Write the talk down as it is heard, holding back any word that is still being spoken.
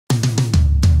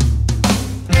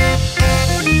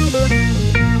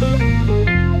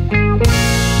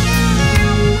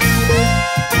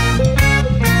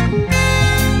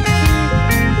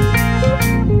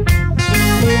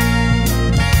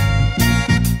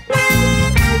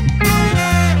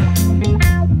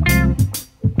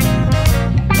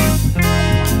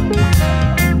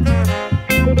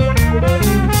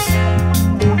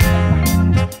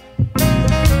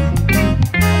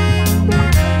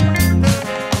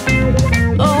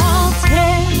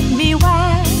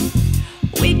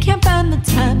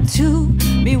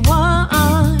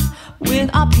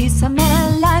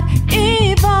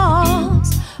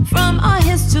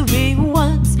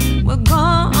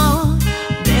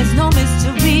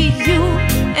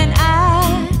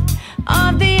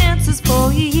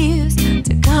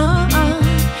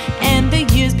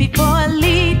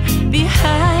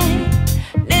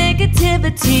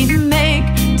possibility make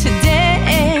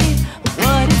today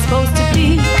what it's supposed to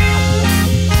be.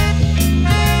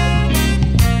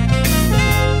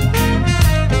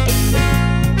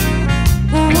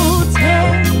 Ooh, tell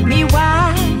me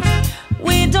why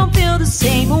we don't feel the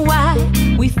same, why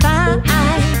we find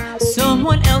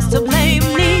someone else to blame,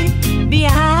 leave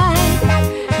behind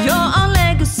your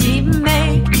legacy,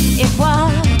 make it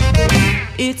what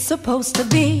it's supposed to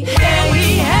be.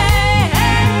 Hey, hey,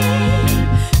 hey,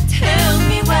 tell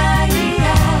me why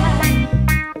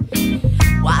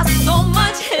so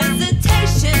much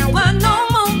hesitation, why no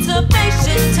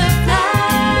motivation to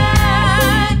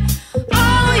fly?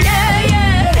 Oh yeah,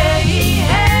 yeah, hey,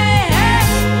 hey, hey,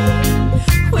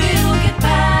 we'll get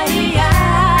by.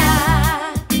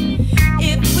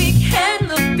 If we can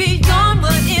look beyond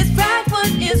what is right,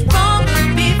 what is wrong,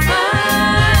 we'll be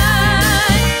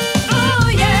fine. Oh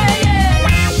yeah, yeah.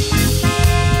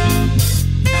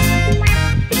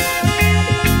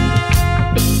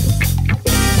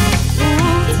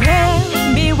 Ooh, tell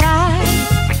me why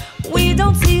we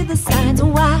don't see the signs,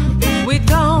 why we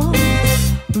don't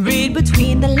read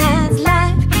between the lines.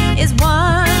 Life is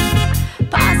one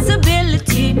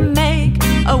possibility, make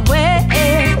a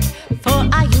way for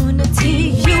our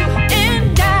unity. You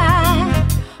and I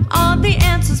are the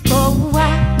answers for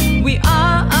why we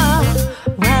are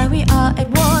at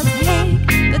war. Take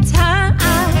the time,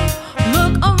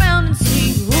 look around and see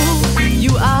who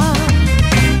you are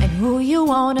and who you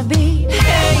wanna be.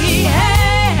 Hey, hey.